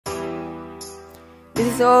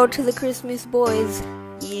This is all to the Christmas boys.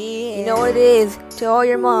 Yeah. You know what it is. To all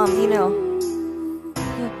your moms, you know.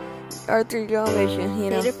 Arthur John Mission, you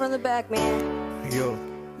know. Hit it from the back, man. Yo.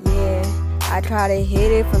 Yeah, I try to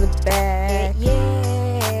hit it from the back.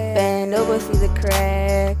 Yeah. Bend over, see the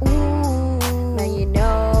crack. Ooh. Now you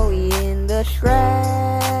know we in the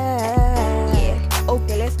track. Yeah.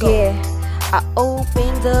 Okay, let's go. Yeah, I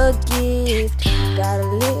opened the gift. Got a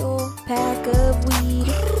little pack of weed.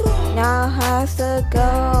 Now has to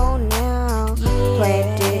go now. Yeah.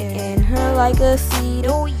 Plant it in her like a seed.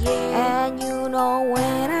 Oh yeah. And you know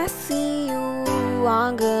when I see you,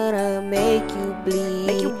 I'm gonna make you bleed.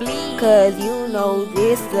 Make you bleed. Cause you know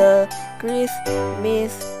this the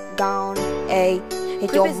Christmas gone. Ayy,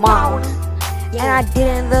 it's your Christmas mom. gone. And I did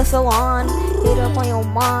it in the salon. Hit up on your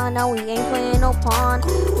mind. Now we ain't playing no pawn.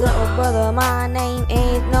 Little brother, my name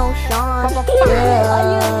ain't no Sean.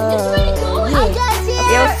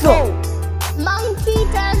 Monkey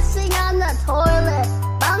dancing on the toilet.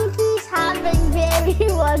 Monkey's having very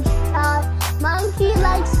much time. Monkey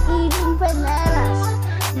likes eating bananas.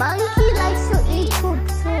 Monkey likes to eat poop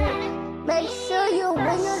too. Make sure you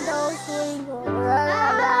wiggle those wiggles.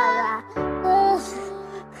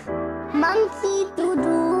 Monkey doo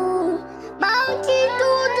doo. Monkey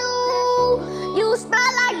doo doo. You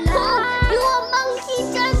smell like poop. You a monkey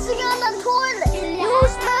dancing on the toilet. You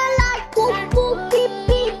smell like poop poop beep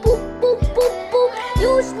beep poop poop poop poop.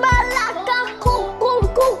 You smell like a cook cook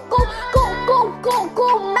cook cook cook cook cook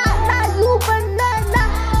cook. Not you banana.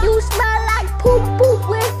 You smell like poop poop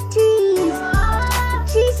with cheese.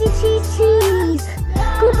 Cheesy cheese cheese.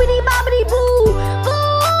 Poopity bobbity boo.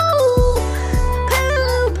 Boo.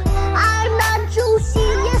 Poop. I'm not juicy.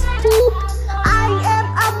 Yes poop. I am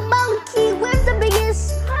a monkey with the biggest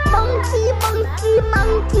monkey monkey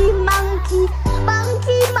monkey monkey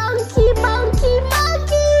monkey monkey monkey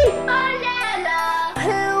monkey. Banana.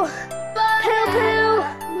 Poo. Poo poo.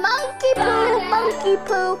 Monkey poo. Monkey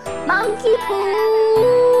poo. Monkey poo.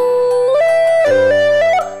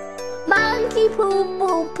 Monkey poo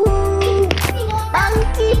poo poo.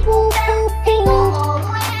 Monkey poo.